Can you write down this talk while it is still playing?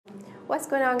What's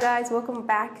going on, guys? Welcome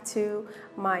back to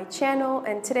my channel,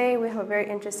 and today we have a very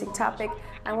interesting topic.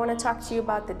 I want to talk to you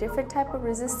about the different type of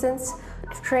resistance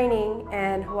training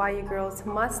and why you girls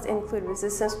must include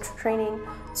resistance training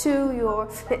to your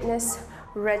fitness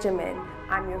regimen.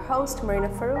 I'm your host, Marina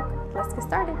Farook. Let's get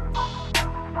started.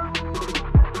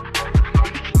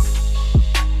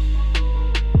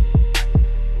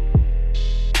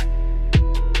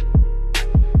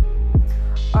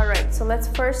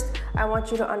 So I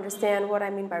want you to understand what I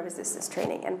mean by resistance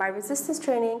training. And by resistance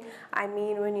training, I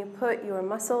mean when you put your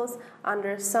muscles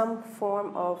under some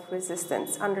form of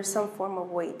resistance, under some form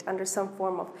of weight, under some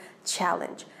form of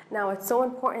challenge. Now, it's so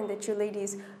important that you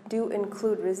ladies do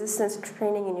include resistance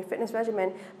training in your fitness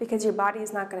regimen, because your body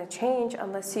is not going to change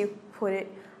unless you put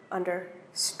it under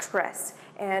stress.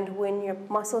 And when your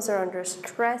muscles are under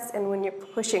stress and when you're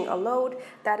pushing a load,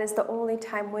 that is the only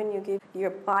time when you give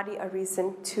your body a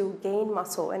reason to gain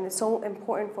muscle. And it's so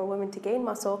important for women to gain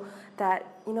muscle that,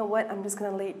 you know what, I'm just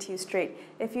going to lay it to you straight.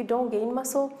 If you don't gain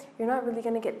muscle, you're not really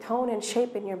going to get tone and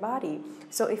shape in your body.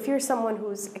 So if you're someone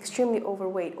who's extremely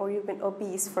overweight or you've been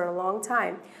obese for a long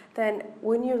time, then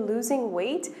when you're losing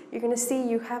weight, you're going to see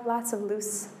you have lots of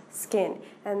loose skin,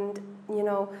 and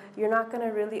you're not going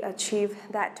to really achieve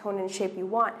that tone and shape you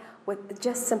want with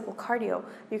just simple cardio.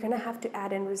 You're going to have to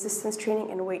add in resistance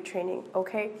training and weight training,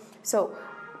 okay? So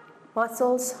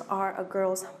muscles are a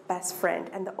girl's best friend,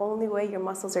 and the only way your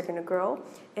muscles are going to grow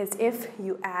is if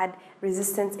you add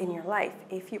resistance in your life,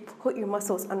 if you put your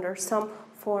muscles under some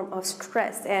form of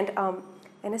stress.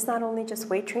 And it's not only just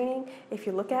weight training. If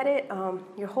you look at it,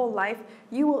 your whole life,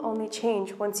 you will only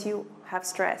change once you have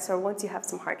stress or once you have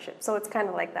some hardship. So it's kind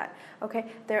of like that,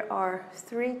 okay? There are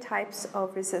 3 types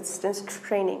of resistance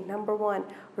training. Number 1,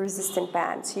 resistant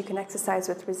bands. You can exercise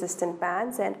with resistant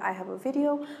bands, and I have a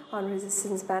video on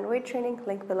resistance band weight training,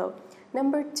 link below.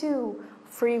 Number 2,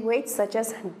 free weights such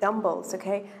as dumbbells,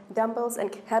 okay? Dumbbells and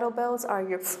kettlebells are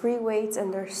your free weights,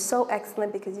 and they're so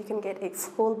excellent because you can get a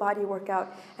full body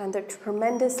workout, and they're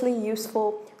tremendously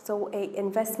useful. So a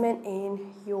investment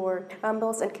in your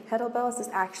dumbbells and kettlebells is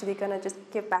actually gonna just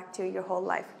give back to you your whole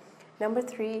life. Number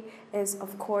 3 is,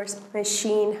 of course,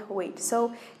 machine weight.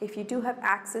 So if you do have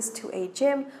access to a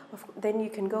gym, then you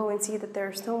can go and see that there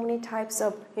are so many types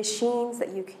of machines that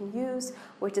you can use,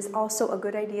 which is also a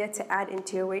good idea to add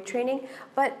into your weight training.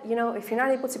 But, if you're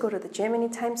not able to go to the gym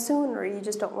anytime soon, or you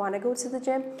just don't want to go to the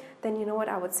gym, then you know what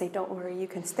I would say, don't worry. You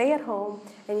can stay at home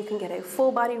and you can get a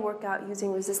full body workout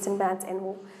using resistant bands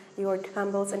and your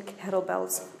dumbbells and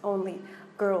kettlebells only.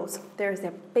 Girls, there's a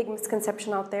big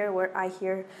misconception out there where I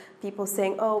hear people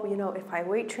saying, oh, if I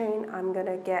weight train, I'm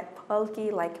gonna get bulky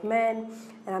like men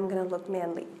and I'm gonna look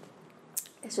manly.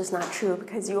 It's just not true,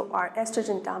 because you are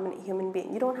estrogen dominant human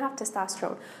being. You don't have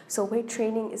testosterone. So weight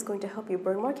training is going to help you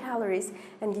burn more calories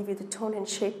and give you the tone and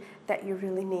shape that you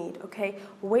really need, okay?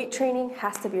 Weight training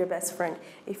has to be your best friend.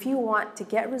 If you want to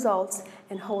get results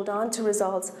and hold on to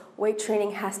results, weight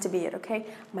training has to be it, okay?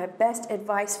 My best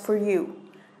advice for you: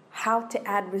 how to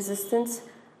add resistance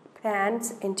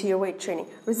bands into your weight training.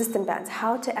 Resistant bands.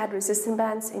 How to add resistant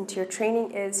bands into your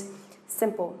training is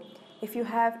simple. If you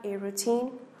have a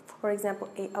routine, for example,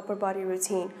 a upper body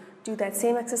routine, do that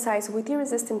same exercise with your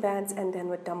resistant bands and then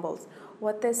with dumbbells.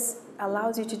 What this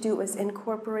allows you to do is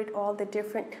incorporate all the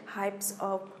different types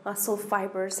of muscle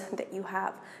fibers that you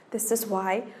have. This is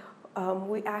why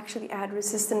we actually add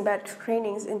resistant band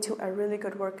trainings into a really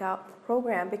good workout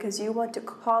program, because you want to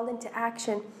call into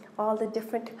action all the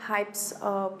different types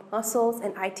of muscles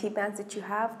and IT bands that you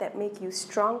have that make you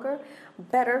stronger,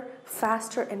 better,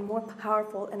 faster, and more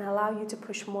powerful, and allow you to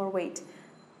push more weight.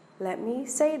 Let me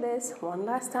say this one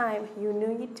last time. You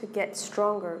need to get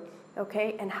stronger,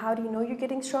 okay? And how do you know you're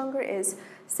getting stronger is,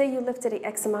 say you lifted a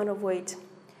X amount of weight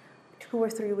 2 or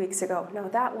 3 weeks ago. Now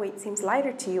that weight seems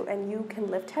lighter to you and you can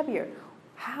lift heavier.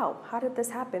 How? How did this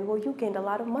happen? Well, you gained a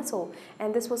lot of muscle,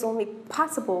 and this was only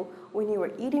possible when you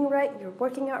were eating right, you're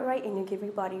working out right, and you give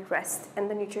your body rest and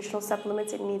the nutritional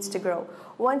supplements it needs to grow.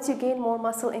 Once you gain more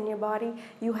muscle in your body,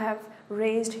 you have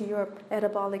raised your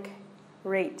metabolic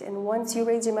rate. And once you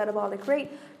raise your metabolic rate,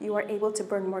 you are able to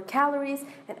burn more calories,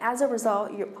 and as a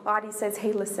result, your body says,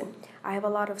 hey, listen, I have a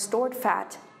lot of stored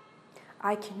fat.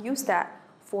 I can use that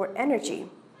for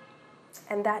energy.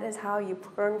 And that is how you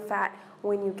burn fat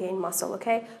when you gain muscle,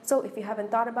 okay? So if you haven't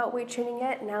thought about weight training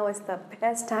yet, now is the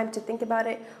best time to think about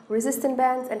it. Resistant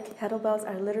bands and kettlebells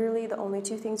are literally the only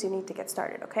 2 things you need to get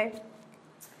started, okay?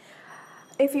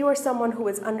 If you are someone who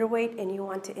is underweight and you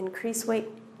want to increase weight,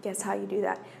 Guess how you do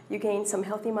that? You gain some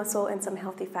healthy muscle and some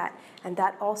healthy fat. And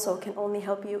that also can only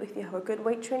help you if you have a good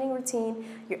weight training routine,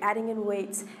 you're adding in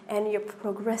weights, and you're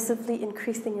progressively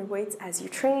increasing your weights as you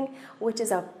train, which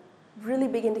is a really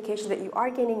big indication that you are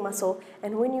gaining muscle.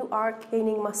 And when you are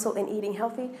gaining muscle and eating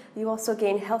healthy, you also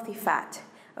gain healthy fat.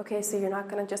 Okay, so you're not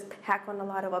going to just pack on a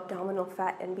lot of abdominal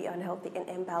fat and be unhealthy and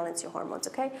imbalance your hormones,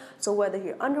 okay? So whether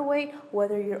you're underweight,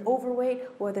 whether you're overweight,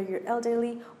 whether you're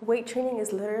elderly, weight training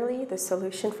is literally the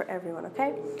solution for everyone,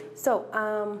 okay? So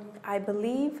I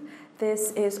believe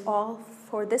this is all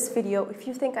for this video. If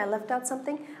you think I left out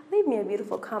something, leave me a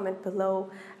beautiful comment below.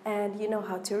 And you know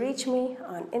how to reach me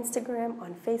on Instagram,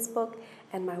 on Facebook,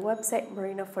 and my website,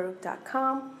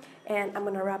 marinafarook.com. And I'm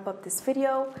going to wrap up this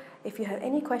video. If you have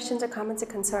any questions or comments or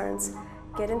concerns,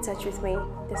 get in touch with me.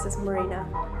 This is Marina.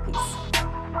 Peace.